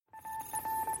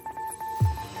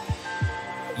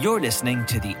You're listening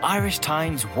to the Irish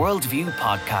Times Worldview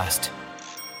podcast.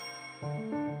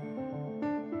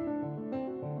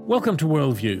 Welcome to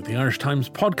Worldview, the Irish Times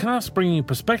podcast, bringing you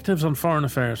perspectives on foreign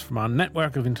affairs from our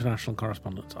network of international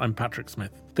correspondents. I'm Patrick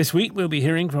Smith. This week we'll be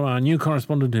hearing from our new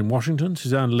correspondent in Washington,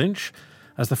 Suzanne Lynch,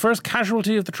 as the first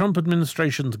casualty of the Trump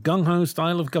administration's gung-ho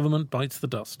style of government bites the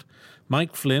dust.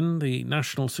 Mike Flynn, the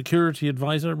national security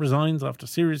advisor, resigns after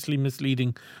seriously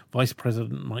misleading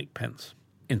Vice-president Mike Pence.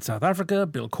 In South Africa,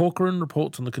 Bill Corcoran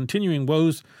reports on the continuing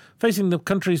woes facing the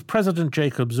country's President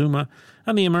Jacob Zuma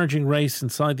and the emerging race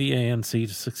inside the ANC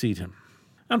to succeed him.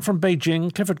 And from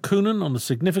Beijing, Clifford Coonan on the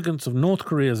significance of North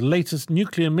Korea's latest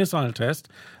nuclear missile test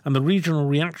and the regional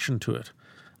reaction to it.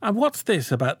 And what's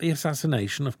this about the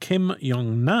assassination of Kim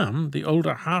Jong Un, the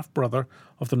older half-brother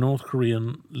of the North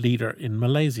Korean leader in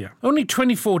Malaysia? Only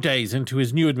 24 days into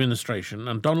his new administration,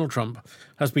 and Donald Trump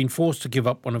has been forced to give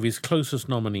up one of his closest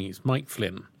nominees, Mike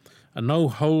Flynn, a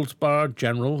no-holds-barred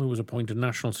general who was appointed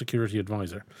National Security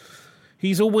Advisor.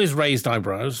 He's always raised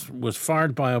eyebrows, was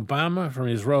fired by Obama from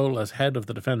his role as head of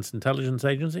the Defense Intelligence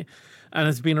Agency, and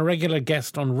has been a regular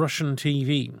guest on Russian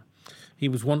TV. He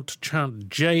was wont to chant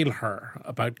 "jail her"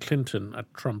 about Clinton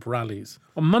at Trump rallies.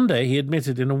 On Monday, he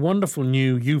admitted in a wonderful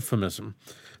new euphemism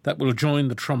that will join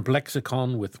the Trump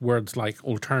lexicon with words like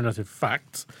alternative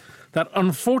facts, that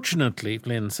unfortunately,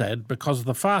 Flynn said, because of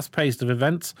the fast pace of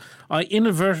events, I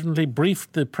inadvertently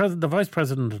briefed the Vice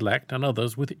President-elect and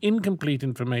others with incomplete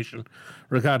information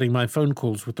regarding my phone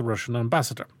calls with the Russian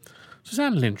ambassador.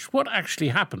 Suzanne Lynch, what actually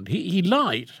happened? He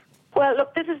lied. Well,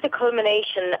 look, this is the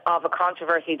culmination of a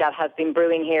controversy that has been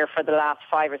brewing here for the last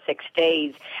 5 or 6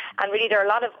 days. And really, there are a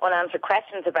lot of unanswered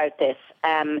questions about this.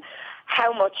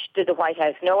 How much did the White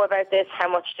House know about this? How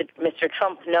much did Mr.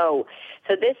 Trump know?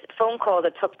 So this phone call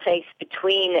that took place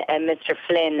between Mr.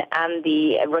 Flynn and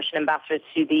the Russian ambassador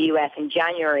to the U.S. in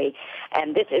January,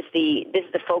 and this is the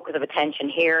focus of attention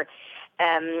here.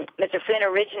 Mr. Flynn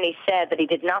originally said that he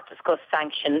did not discuss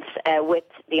sanctions with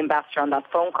the ambassador on that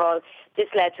phone call. This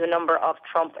led to a number of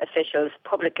Trump officials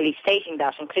publicly stating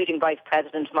that, including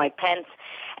Vice-president Mike Pence.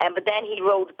 But then he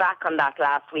rolled back on that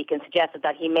last week and suggested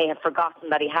that he may have forgotten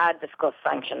that he had discussed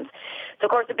sanctions. So,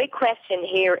 of course, the big question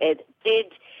here is, did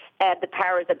the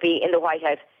powers that be in the White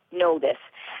House know this?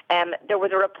 There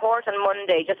was a report on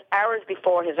Monday, just hours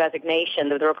before his resignation,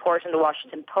 there was a report in the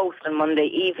Washington Post on Monday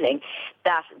evening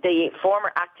that the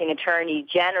former acting Attorney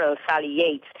General, Sally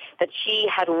Yates, that she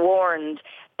had warned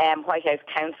White House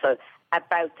counsel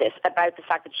about this, about the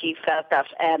fact that she felt that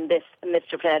this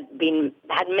Mr. Flynn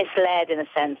had misled, in a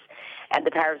sense,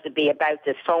 the powers that be about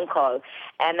this phone call.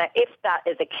 And if that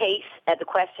is the case, the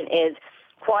question is,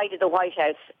 why did the White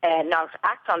House not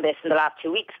act on this in the last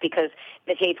 2 weeks? Because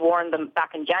Ms. Yates warned them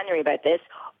back in January about this.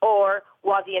 Or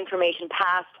was the information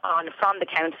passed on from the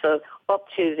council up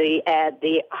to the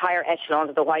higher echelons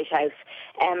of the White House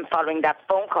following that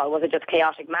phone call? Was it just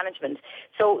chaotic management?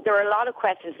 So there are a lot of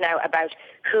questions now about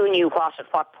who knew what at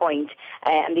what point,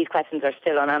 and these questions are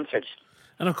still unanswered.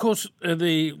 And of course,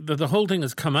 the whole thing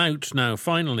has come out now,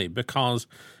 finally, because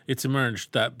it's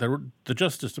emerged that the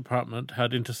Justice Department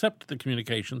had intercepted the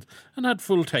communications and had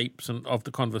full tapes of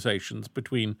the conversations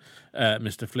between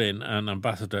Mr. Flynn and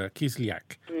Ambassador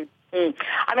Kislyak.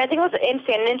 I mean, I think what's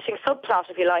interesting, an interesting subplot,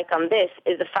 if you like, on this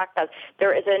is the fact that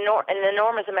there is an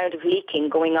enormous amount of leaking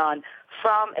going on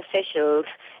from officials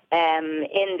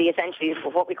in the essentially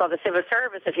what we call the civil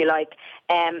service, if you like,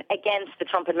 against the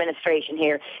Trump administration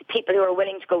here. People who are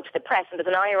willing to go to the press. And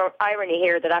there's an irony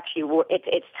here that actually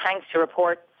it's thanks to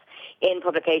reports in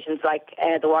publications like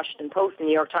the Washington Post and the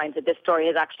New York Times that this story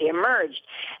has actually emerged.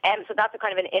 So that's a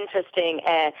kind of an interesting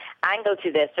angle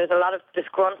to this. There's a lot of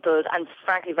disgruntled and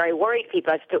frankly very worried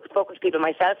people. I've spoken to people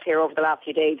myself here over the last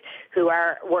few days who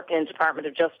are working in the Department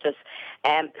of Justice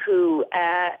who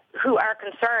are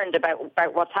concerned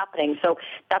about what's happening. So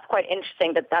that's quite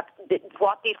interesting that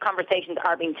what these conversations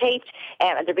are being taped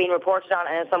and they're being reported on,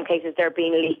 and in some cases they're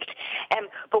being leaked.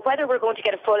 But whether we're going to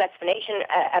get a full explanation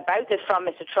about this from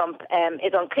Mr. Trump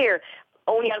is unclear.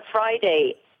 Only on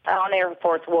Friday, on Air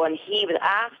Force One, he was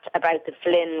asked about the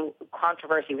Flynn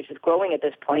controversy, which is growing at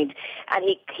this point, and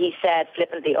he said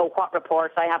flippantly, "Oh, what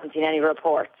reports? I haven't seen any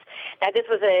reports." Now, this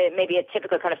was maybe a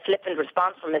typical kind of flippant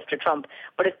response from Mr. Trump,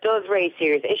 but it does raise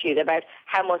serious issues about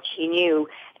how much he knew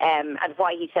and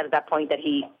why he said at that point that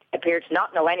he appeared to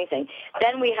not know anything.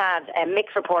 Then we had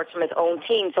mixed reports from his own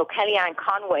team. So Kellyanne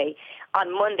Conway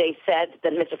on Monday said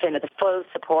that Mr. Flynn had the full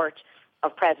support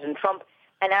of President Trump.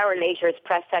 An hour later, his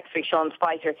press secretary, Sean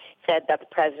Spicer, said that the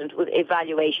president was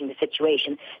evaluating the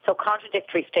situation. So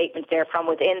contradictory statements there from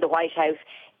within the White House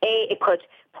it could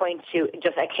point to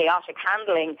just a chaotic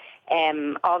handling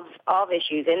of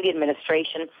issues in the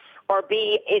administration. Or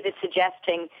B, is it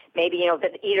suggesting maybe,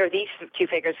 that either of these two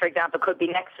figures, for example, could be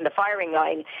next in the firing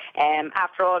line?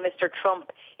 After all, Mr.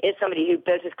 Trump is somebody who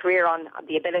built his career on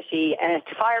the ability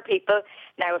to fire people.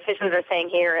 Now, officials are saying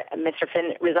here Mr.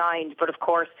 Flynn resigned, but of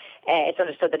course it's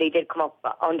understood that he did come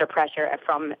up under pressure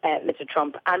from Mr.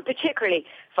 Trump, and particularly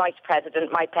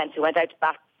Vice-president Mike Pence, who went out to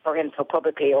bat for him so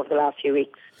publicly over the last few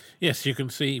weeks. Yes, you can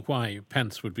see why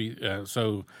Pence would be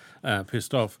so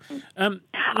pissed off.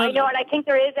 I know, and I think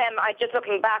there is, just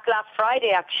looking back last Friday,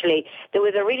 actually, there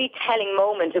was a really telling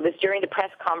moment. It was during the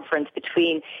press conference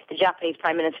between the Japanese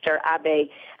Prime Minister Abe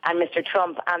and Mr.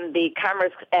 Trump, and the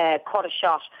cameras caught a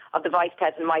shot of the Vice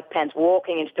President Mike Pence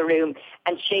walking into the room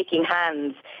and shaking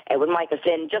hands with Michael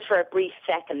Flynn just for a brief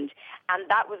second. And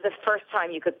that was the first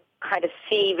time you could kind of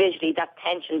see visually that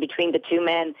tension between the two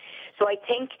men. So I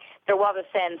think there was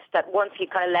a sense that once he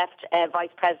kind of left Vice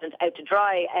President out to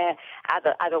dry, as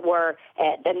it were,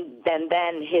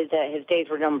 then his days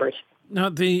were numbered. Now,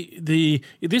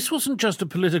 this wasn't just a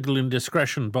political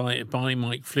indiscretion by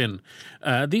Mike Flynn.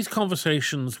 These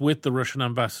conversations with the Russian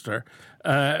ambassador,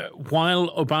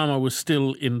 while Obama was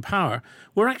still in power,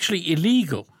 were actually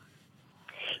illegal.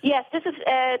 Yes, this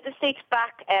dates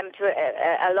back to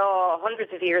a law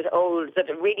hundreds of years old that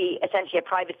really, essentially, a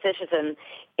private citizen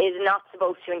is not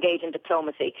supposed to engage in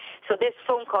diplomacy. So this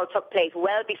phone call took place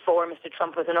well before Mr.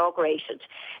 Trump was inaugurated,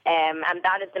 and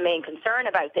that is the main concern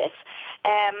about this.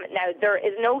 Now, there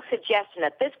is no suggestion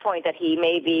at this point that he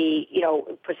may be,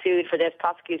 pursued for this,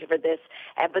 prosecuted for this,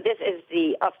 but this is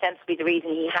ostensibly the reason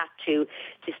he had to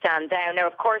stand down. Now,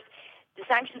 of course, the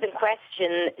sanctions in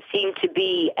question seem to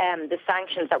be the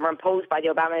sanctions that were imposed by the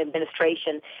Obama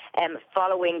administration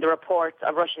following the reports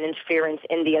of Russian interference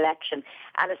in the election.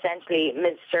 And essentially,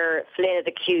 Mr. Flynn is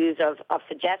accused of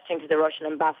suggesting to the Russian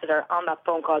ambassador on that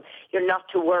phone call, you're not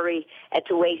to worry,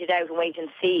 to wait it out and wait and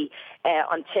see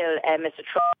until Mr.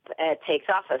 Trump takes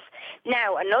office.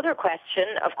 Now, another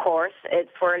question, of course, is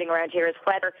swirling around here is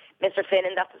whether Mr. Flynn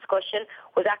in that discussion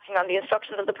was acting on the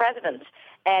instructions of the president.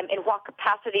 In what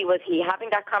capacity was he having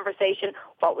that conversation?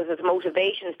 What was his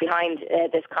motivations behind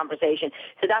this conversation?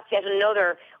 So that's yet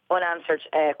another unanswered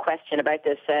question about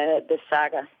this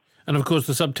saga. And of course,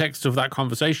 the subtext of that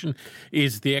conversation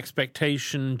is the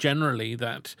expectation generally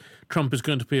that Trump is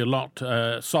going to be a lot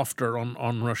softer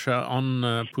on Russia, on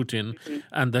Putin,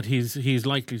 and that he's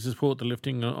likely to support the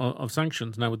lifting of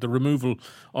sanctions. Now, with the removal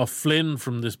of Flynn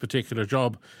from this particular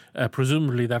job,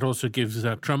 presumably that also gives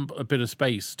Trump a bit of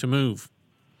space to move.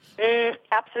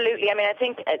 Absolutely. I mean, I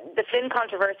think the Flynn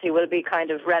controversy will be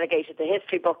kind of relegated to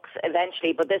history books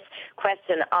eventually, but this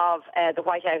question of the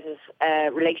White House's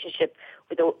relationship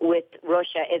with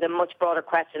Russia is a much broader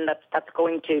question that's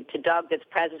going to dog this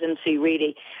presidency,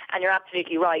 really. And you're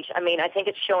absolutely right. I mean, I think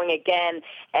it's showing again,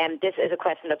 this is a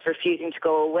question that's refusing to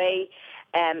go away.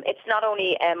 It's not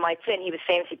only Mike Flynn, he was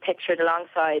famously pictured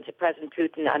alongside President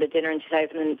Putin at a dinner in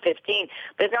 2015,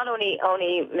 but it's not only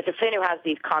Mr. Flynn who has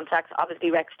these contacts. Obviously,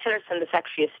 Rex Tillerson, the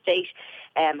Secretary of State,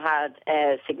 had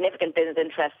significant business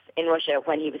interests in Russia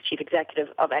when he was chief executive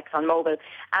of ExxonMobil.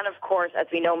 And of course, as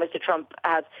we know, Mr. Trump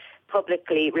has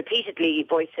publicly, repeatedly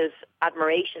voiced his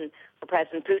admiration for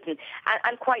President Putin.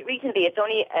 And quite recently, it's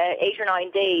only 8 or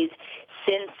 9 days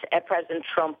since President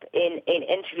Trump, in an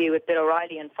interview with Bill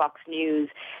O'Reilly on Fox News,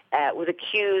 was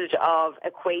accused of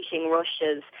equating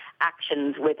Russia's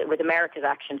actions with America's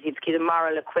actions. He's accused of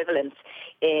moral equivalence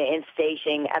in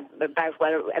stating about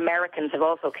whether Americans have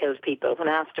also killed people when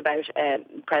asked about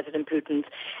President Putin's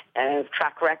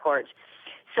track record.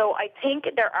 So I think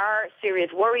there are serious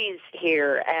worries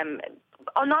here,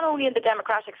 not only in the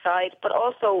Democratic side, but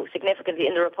also significantly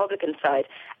in the Republican side,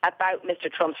 about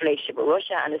Mr. Trump's relationship with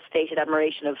Russia and his stated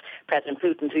admiration of President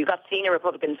Putin. So we've got senior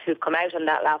Republicans who've come out on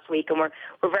that last week, and we're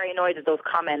very annoyed at those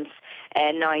comments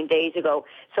 9 days ago.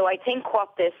 So I think what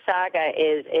this saga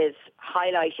is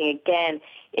highlighting again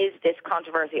is this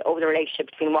controversy over the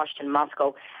relationship between Washington and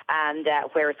Moscow, and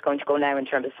where it's going to go now in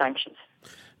terms of sanctions.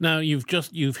 Now,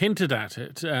 you've hinted at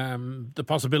it, the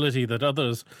possibility that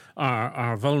others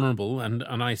are vulnerable, and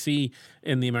I see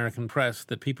in the American press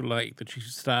that people like the Chief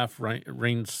of Staff,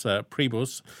 Reince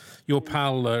Priebus, your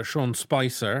pal Sean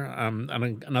Spicer, and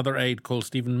another aide called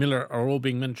Stephen Miller are all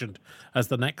being mentioned as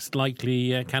the next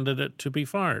likely candidate to be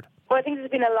fired. Well, I think there's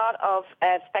been a lot of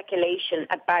speculation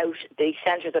about the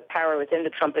centres of power within the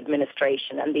Trump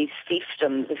administration and these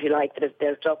fiefdoms, if you like, that have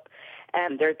built up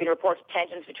There have been reports of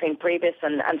tensions between Priebus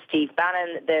and Steve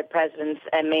Bannon, the president's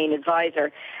main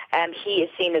advisor. He is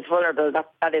seen as vulnerable.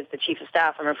 That is the chief of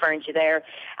staff I'm referring to there.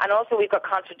 And also we've got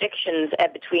contradictions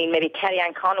between maybe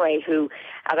Kellyanne Conway, who,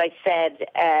 as I said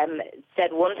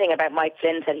one thing about Mike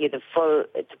Flynn, said he had the full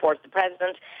support of the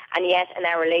president, and yet an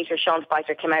hour later Sean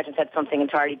Spicer came out and said something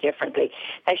entirely differently.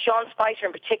 Now, Sean Spicer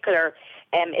in particular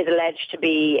is alleged to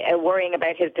be worrying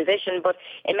about his position, but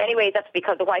in many ways that's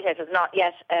because the White House has not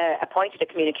yet appointed a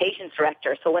communications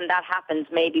director. So when that happens,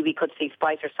 maybe we could see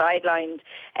Spicer sidelined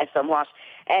somewhat.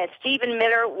 Stephen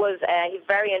Miller was he's a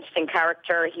very interesting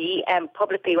character. He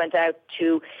publicly went out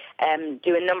to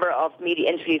do a number of media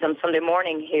interviews on Sunday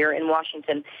morning here in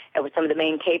Washington with some of the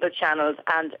main cable channels,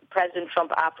 and President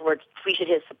Trump afterwards tweeted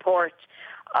his support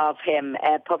of him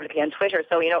publicly on Twitter.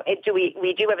 So, we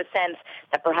do have a sense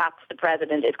that perhaps the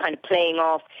president is kind of playing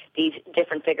off these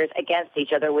different figures against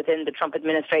each other within the Trump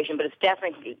administration, but it's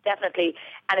definitely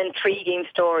an intriguing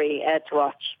story to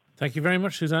watch. Thank you very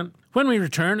much, Suzanne. When we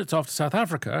return, it's off to South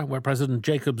Africa, where President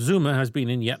Jacob Zuma has been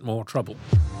in yet more trouble.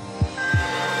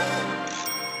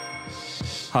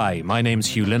 Hi, my name's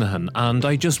Hugh Linehan, and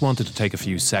I just wanted to take a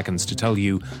few seconds to tell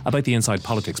you about the Inside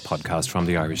Politics podcast from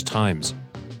the Irish Times.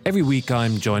 Every week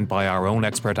I'm joined by our own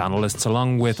expert analysts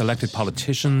along with elected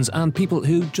politicians and people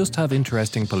who just have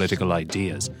interesting political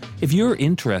ideas. If you're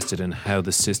interested in how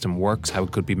the system works, how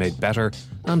it could be made better,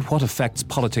 and what effects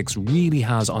politics really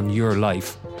has on your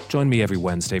life, join me every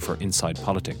Wednesday for Inside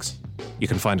Politics. You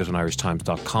can find it on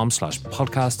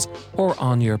irishtimes.com/podcasts or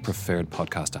on your preferred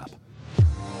podcast app.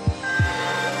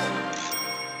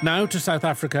 Now to South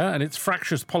Africa and its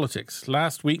fractious politics.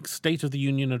 Last week's State of the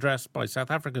Union address by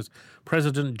South Africa's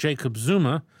President Jacob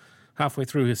Zuma, halfway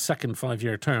through his second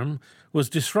 5-year term, was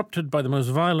disrupted by the most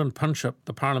violent punch-up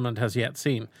the Parliament has yet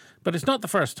seen. But it's not the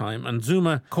first time, and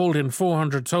Zuma called in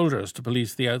 400 soldiers to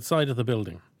police the outside of the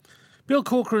building. Bill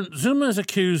Corcoran, Zuma is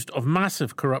accused of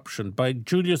massive corruption by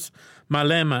Julius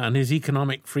Malema and his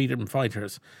economic freedom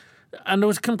fighters. And there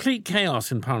was complete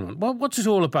chaos in Parliament. Well, what's it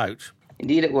all about?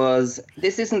 Indeed it was.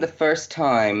 This isn't the first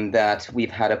time that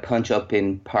we've had a punch-up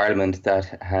in Parliament that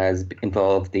has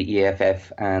involved the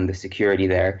EFF and the security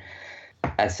there.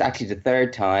 It's actually the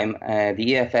third time.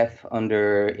 The EFF,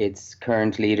 under its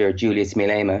current leader, Julius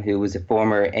Malema, who was a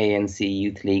former ANC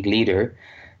Youth League leader,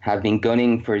 have been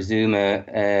gunning for Zuma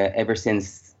ever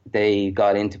since they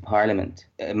got into Parliament.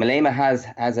 Malema has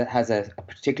a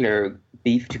particular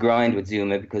beef to grind with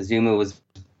Zuma because Zuma was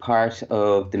part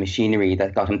of the machinery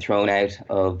that got him thrown out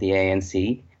of the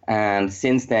ANC. And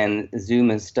since then,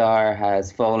 Zuma's star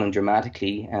has fallen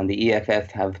dramatically, and the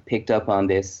EFF have picked up on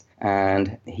this.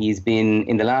 And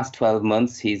in the last 12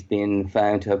 months, he's been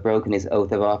found to have broken his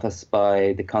oath of office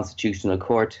by the Constitutional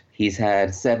Court. He's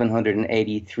had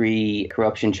 783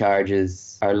 corruption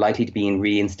charges are likely to be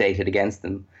reinstated against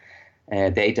them.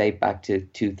 They date back to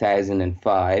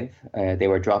 2005. They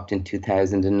were dropped in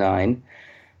 2009.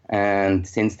 And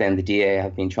since then, the DA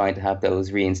have been trying to have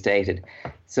those reinstated.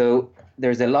 So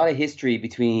there's a lot of history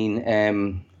between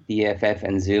the EFF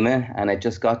and Zuma, and it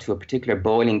just got to a particular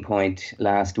boiling point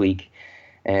last week.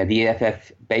 The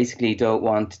EFF basically don't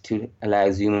want to allow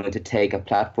Zuma to take a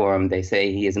platform. They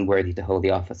say he isn't worthy to hold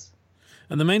the office.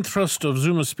 And the main thrust of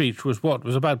Zuma's speech was what?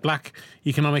 Was about black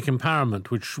economic empowerment,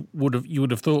 which you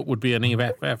would have thought would be an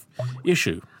EFF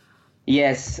issue.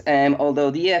 Yes, although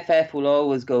the EFF will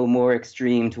always go more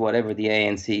extreme to whatever the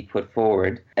ANC put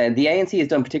forward. The ANC has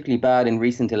done particularly bad in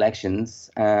recent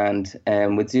elections, and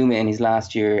with Zuma in his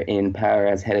last year in power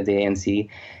as head of the ANC,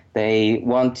 they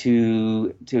want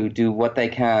to do what they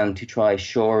can to try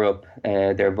shore up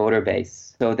their voter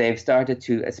base. So they've started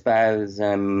to espouse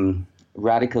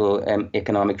radical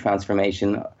economic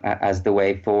transformation as the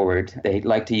way forward. They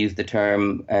like to use the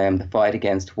term the fight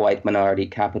against white minority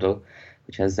capital,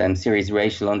 which has serious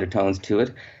racial undertones to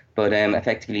it. But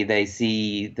effectively, they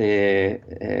see the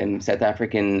South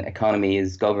African economy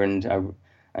is governed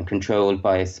and controlled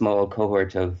by a small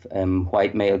cohort of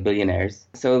white male billionaires.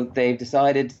 So they've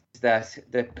decided that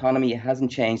the economy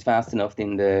hasn't changed fast enough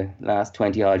in the last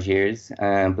 20-odd years.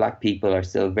 Black people are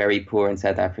still very poor in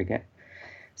South Africa.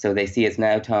 So they see it's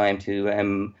now time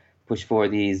to push for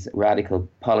these radical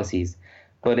policies.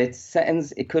 But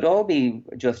it could all be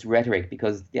just rhetoric,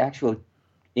 because the actual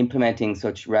implementing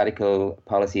such radical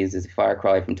policies is a far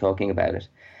cry from talking about it.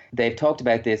 They've talked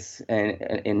about this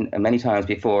in many times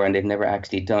before, and they've never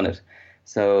actually done it.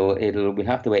 So we'll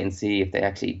have to wait and see if they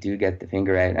actually do get the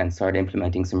finger out and start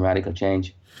implementing some radical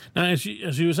change. Now, as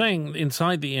you were saying,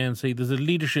 inside the ANC, there's a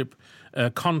leadership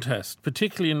contest,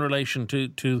 particularly in relation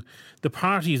to the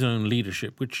party's own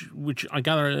leadership, which I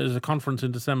gather as a conference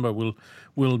in December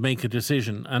will make a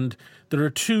decision. And there are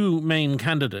two main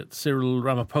candidates, Cyril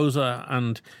Ramaphosa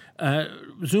and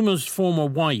Zuma's former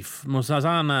wife,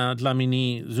 Nkosazana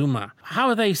Dlamini Zuma. How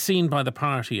are they seen by the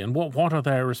party, and what are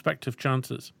their respective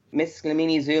chances? Miss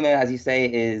Dlamini Zuma, as you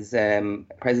say, is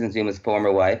President Zuma's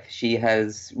former wife. She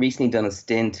has recently done a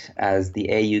stint as the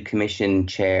AU Commission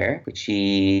chair, which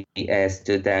she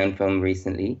stood down from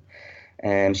recently.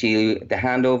 The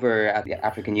handover at the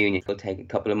African Union will take a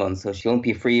couple of months, so she won't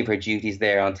be free of her duties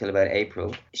there until about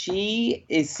April. She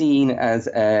is seen as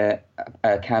a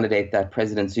candidate that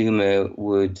President Zuma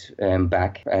would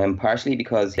back, partially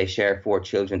because they share 4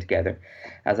 children together.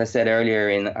 As I said earlier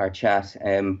in our chat,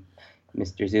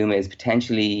 Mr. Zuma is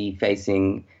potentially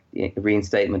facing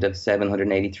reinstatement of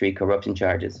 783 corruption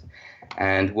charges.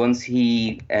 And once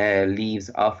he leaves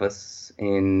office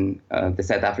in the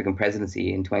South African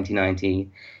presidency in 2019,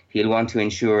 he'll want to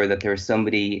ensure that there is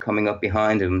somebody coming up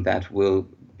behind him that will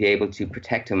be able to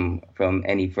protect him from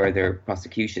any further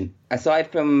prosecution.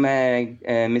 Aside from Ms.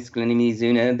 Dlamini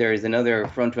Zuma, there is another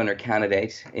frontrunner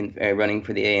candidate running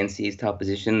for the ANC's top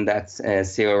position. That's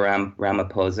Cyril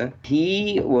Ramaphosa.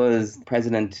 He was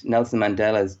President Nelson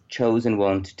Mandela's chosen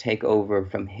one to take over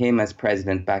from him as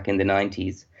president back in the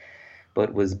 90s,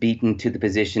 but was beaten to the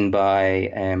position by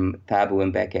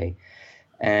Thabo Mbeki.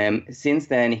 Since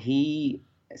then, he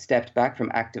stepped back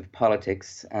from active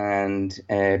politics and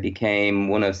became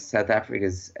one of South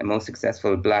Africa's most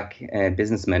successful black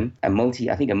businessmen, a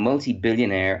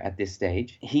multi-billionaire at this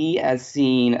stage. He is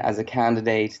seen as a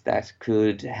candidate that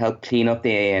could help clean up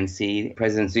the ANC.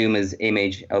 President Zuma's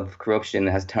image of corruption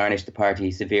has tarnished the party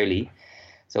severely.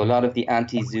 So a lot of the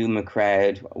anti-Zuma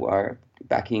crowd are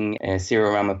backing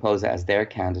Cyril Ramaphosa as their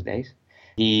candidate.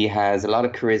 He has a lot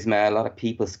of charisma, a lot of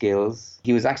people skills.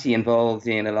 He was actually involved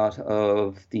in a lot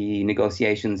of the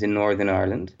negotiations in Northern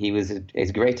Ireland. He was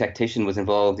a great tactician, was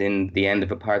involved in the end of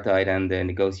apartheid and the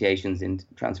negotiations in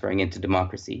transferring into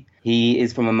democracy. He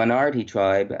is from a minority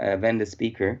tribe, a Venda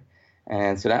speaker,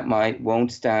 and so that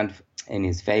won't stand in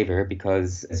his favour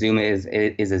because Zuma is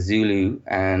a Zulu,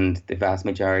 and the vast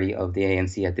majority of the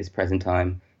ANC at this present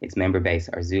time, its member base,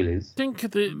 are Zulus. I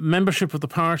think the membership of the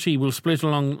party will split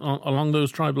along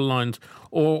those tribal lines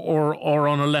or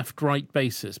on a left-right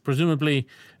basis. Presumably,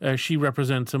 she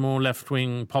represents a more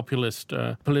left-wing populist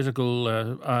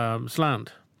political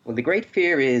slant. Well, the great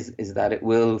fear is that it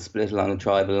will split along the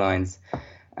tribal lines.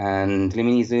 And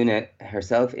Dlamini Zuma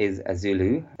herself is a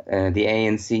Zulu. The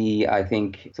ANC, I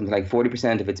think, something like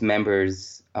 40% of its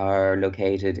members are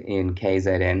located in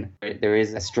KZN. There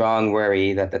is a strong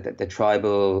worry that the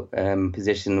tribal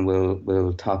position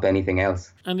will top anything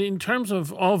else. And in terms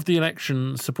of the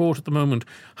election support at the moment,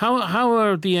 how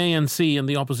are the ANC and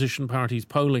the opposition parties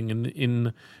polling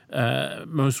in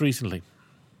most recently?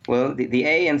 Well, the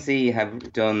ANC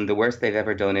have done the worst they've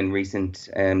ever done in recent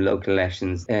local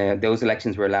elections. Those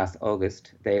elections were last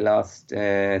August. They lost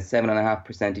 7.5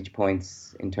 percentage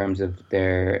points in terms of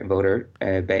their voter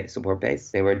support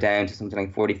base. They were down to something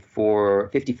like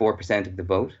 54% of the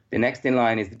vote. The next in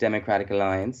line is the Democratic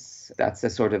Alliance. That's a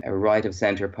sort of a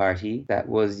right-of-centre party that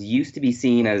used to be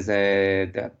seen as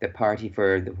the party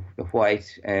for the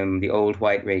white, the old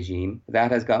white regime.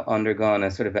 That has undergone a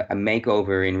sort of a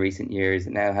makeover in recent years.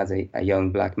 It now has a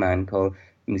young black man called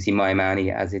Musi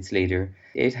Maimane as its leader.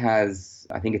 It has,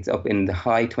 I think it's up in the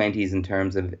high 20s in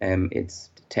terms of its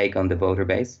take on the voter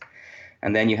base.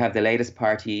 And then you have the latest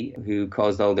party who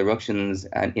caused all the ructions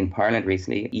in Parliament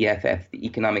recently, EFF, the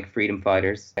Economic Freedom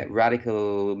Fighters, a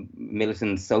radical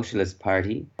militant socialist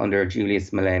party under Julius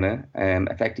Malema.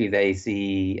 Effectively, they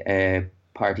see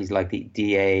parties like the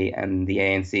DA and the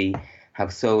ANC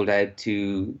have sold out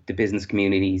to the business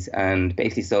communities and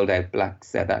basically sold out black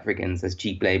South Africans as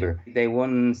cheap labour. They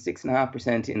won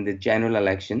 6.5% in the general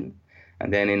election.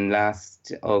 And then in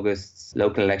last August's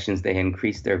local elections, they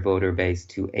increased their voter base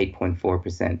to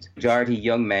 8.4%. Majority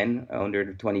young men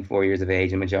under 24 years of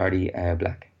age and majority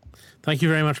black. Thank you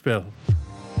very much, Bill.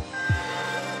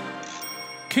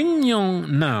 Kim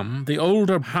Jong Nam, the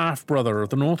older half-brother of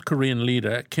the North Korean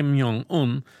leader Kim Jong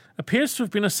Un, appears to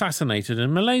have been assassinated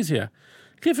in Malaysia.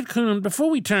 Clifford Coonan, before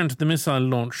we turn to the missile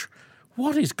launch,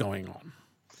 what is going on?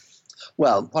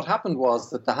 Well, what happened was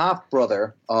that the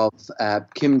half-brother of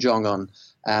Kim Jong Un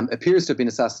appears to have been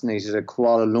assassinated at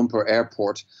Kuala Lumpur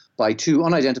airport by 2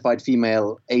 unidentified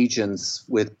female agents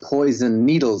with poison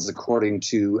needles, according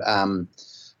to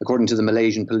according to the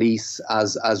Malaysian police,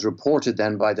 as reported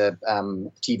then by the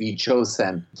TV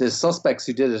Chosen. The suspects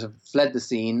who did it have fled the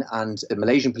scene, and the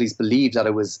Malaysian police believe that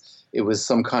it was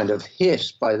some kind of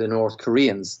hit by the North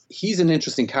Koreans. He's an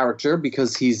interesting character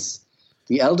because he's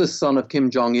the eldest son of Kim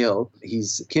Jong-il.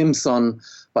 He's Kim's son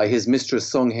by his mistress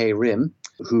Sung Hae-rim,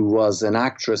 who was an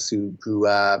actress who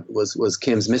was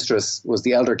Kim's mistress, was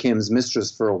the elder Kim's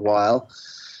mistress for a while.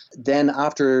 Then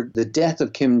after the death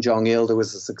of Kim Jong-il, there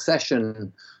was a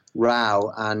succession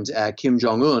row, and Kim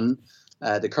Jong Un,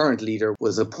 the current leader,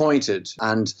 was appointed.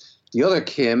 And the other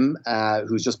Kim,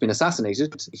 who's just been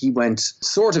assassinated, he went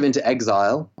sort of into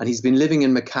exile, and he's been living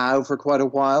in Macau for quite a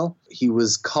while. He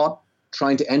was caught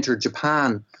trying to enter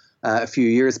Japan a few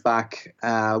years back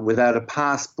without a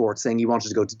passport, saying he wanted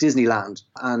to go to Disneyland.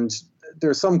 And there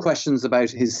are some questions about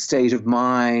his state of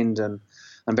mind and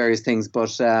various things, but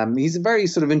he's a very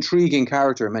sort of intriguing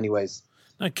character in many ways.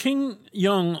 Now, Kim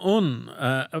Jong Un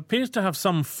appears to have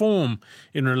some form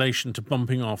in relation to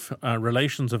bumping off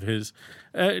relations of his.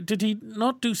 Did he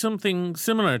not do something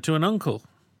similar to an uncle?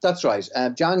 That's right.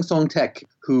 Jang Song-taek,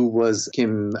 who was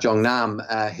Kim Jong-nam,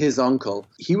 his uncle,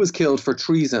 he was killed for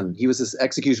treason. He was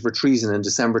executed for treason in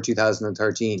December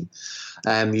 2013.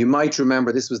 You might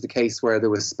remember this was the case where there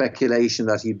was speculation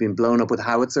that he'd been blown up with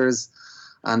howitzers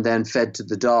and then fed to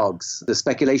the dogs. The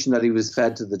speculation that he was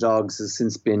fed to the dogs has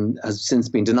since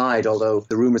been denied, although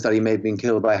the rumours that he may have been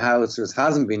killed by howitzers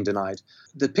hasn't been denied.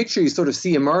 The picture you sort of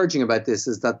see emerging about this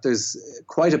is that there's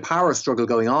quite a power struggle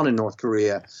going on in North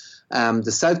Korea.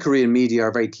 The South Korean media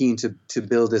are very keen to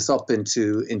build this up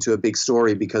into a big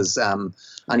story because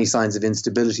any signs of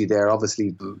instability there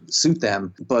obviously suit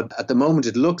them. But at the moment,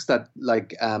 it looks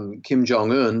like Kim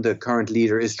Jong Un, the current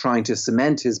leader, is trying to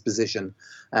cement his position.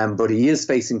 But he is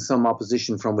facing some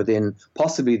opposition from within,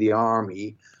 possibly the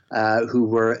army, who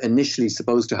were initially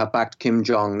supposed to have backed Kim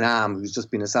Jong-nam, who's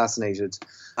just been assassinated,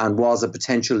 and was a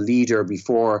potential leader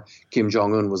before Kim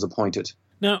Jong Un was appointed.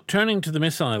 Now, turning to the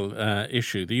missile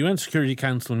issue, the UN Security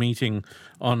Council meeting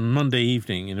on Monday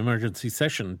evening in emergency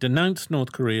session denounced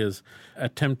North Korea's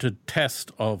attempted test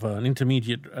of an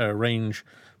intermediate range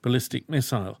ballistic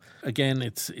missile. Again,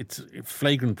 it's a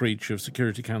flagrant breach of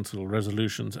Security Council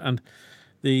resolutions, and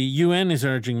the UN is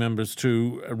urging members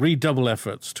to redouble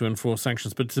efforts to enforce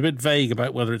sanctions, but it's a bit vague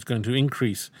about whether it's going to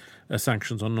increase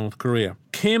sanctions on North Korea.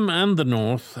 Kim and the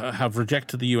North have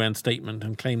rejected the UN statement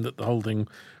and claimed that the whole thing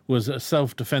was a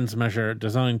self-defense measure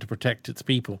designed to protect its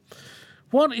people.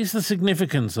 What is the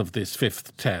significance of this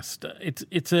fifth test?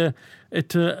 The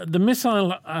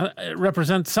missile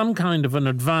represents some kind of an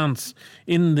advance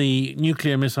in the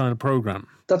nuclear missile program.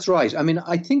 That's right. I mean,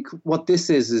 I think what this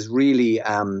is really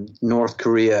North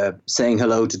Korea saying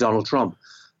hello to Donald Trump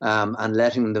and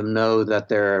letting them know that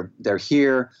they're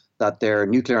here, that their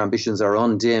nuclear ambitions are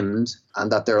undimmed,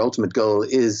 and that their ultimate goal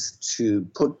is to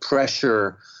put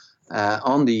pressure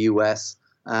on the US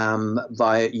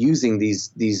by using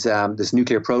this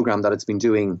nuclear program that it's been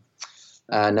doing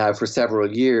now for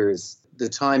several years. The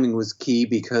timing was key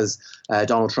because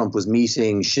Donald Trump was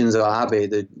meeting Shinzo Abe,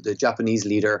 the Japanese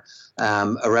leader,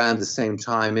 around the same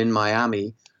time in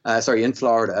in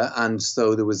Florida, and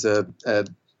so there was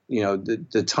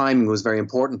the timing was very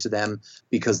important to them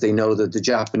because they know that the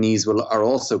Japanese are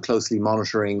also closely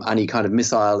monitoring any kind of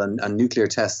missile and nuclear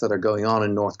tests that are going on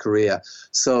in North Korea.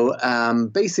 So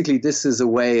basically, this is a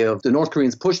way of the North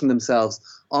Koreans pushing themselves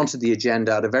onto the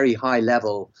agenda at a very high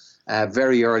level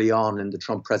very early on in the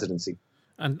Trump presidency.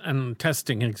 And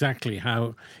testing exactly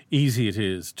how easy it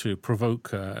is to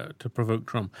provoke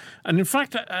Trump. And in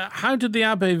fact, how did the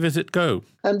Abe visit go?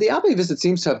 And the Abe visit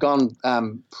seems to have gone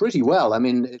pretty well. I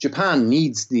mean, Japan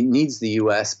needs the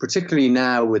US, particularly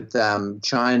now with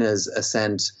China's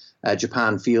ascent.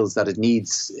 Japan feels that it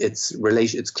needs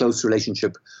its close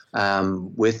relationship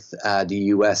with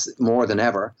the US more than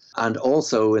ever. And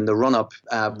also in the run-up,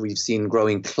 we've seen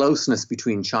growing closeness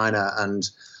between China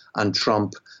and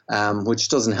Trump, which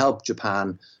doesn't help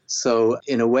Japan. So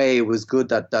in a way, it was good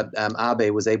that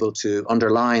Abe was able to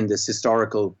underline this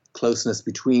historical closeness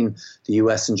between the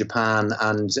US and Japan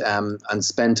and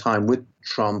spend time with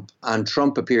Trump. And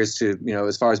Trump appears to,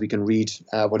 as far as we can read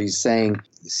what he's saying,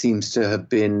 seems to have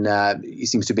been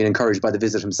encouraged by the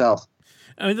visit himself.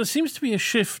 I mean, there seems to be a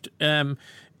shift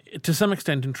to some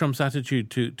extent in Trump's attitude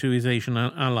to his Asian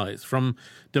allies, from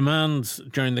demands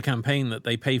during the campaign that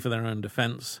they pay for their own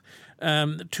defense,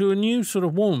 to a new sort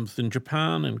of warmth in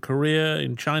Japan, in Korea,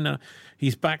 in China.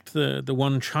 He's backed the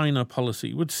one China policy.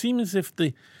 It would seem as if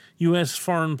the US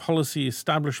foreign policy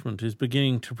establishment is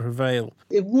beginning to prevail.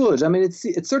 It would. I mean,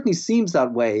 it certainly seems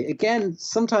that way. Again,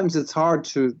 sometimes it's hard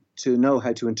to know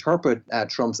how to interpret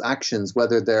Trump's actions,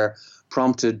 whether they're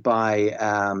prompted by,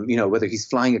 whether he's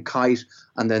flying a kite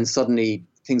and then suddenly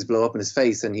things blow up in his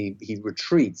face and he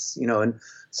retreats, and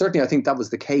certainly I think that was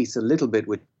the case a little bit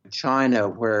with China,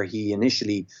 where he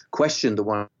initially questioned the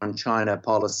one China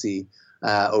policy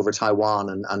over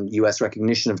Taiwan and US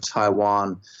recognition of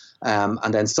Taiwan,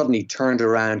 and then suddenly turned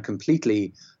around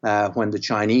completely when the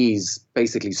Chinese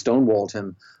basically stonewalled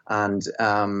him, and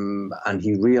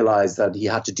he realized that he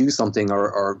had to do something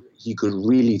or he could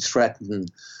really threaten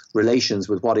relations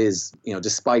with what is,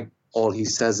 despite all he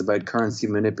says about currency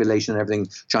manipulation and everything,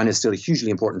 China is still a hugely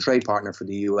important trade partner for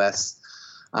the US.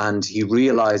 And he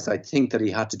realized, I think, that he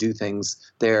had to do things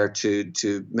there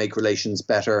to make relations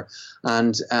better.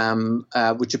 And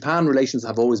with Japan, relations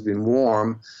have always been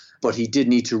warm, but he did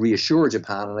need to reassure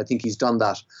Japan, and I think he's done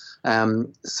that.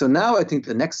 So now I think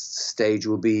the next stage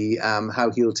will be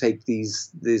how he'll take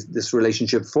this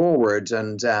relationship forward,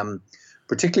 and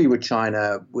particularly with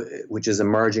China, which is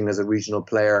emerging as a regional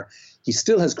player. He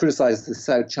still has criticized the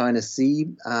South China Sea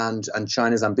and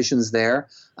China's ambitions there,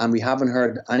 and we haven't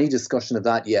heard any discussion of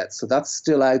that yet. So that's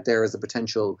still out there as a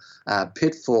potential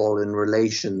pitfall in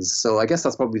relations. So I guess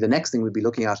that's probably the next thing we'd be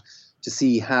looking at, to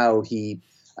see how he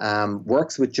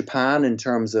works with Japan in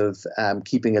terms of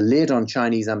keeping a lid on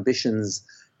Chinese ambitions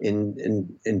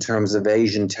in terms of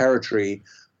Asian territory,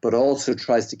 but also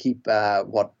tries to keep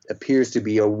what appears to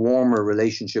be a warmer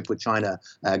relationship with China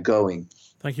going.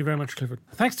 Thank you very much, Clifford.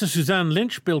 Thanks to Suzanne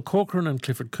Lynch, Bill Corcoran and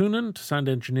Clifford Coonan, to sound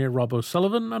engineer Rob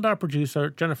O'Sullivan and our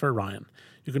producer Jennifer Ryan.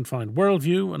 You can find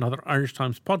Worldview and other Irish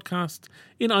Times podcasts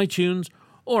in iTunes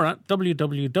or at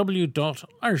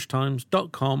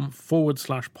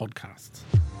www.irishtimes.com/podcasts.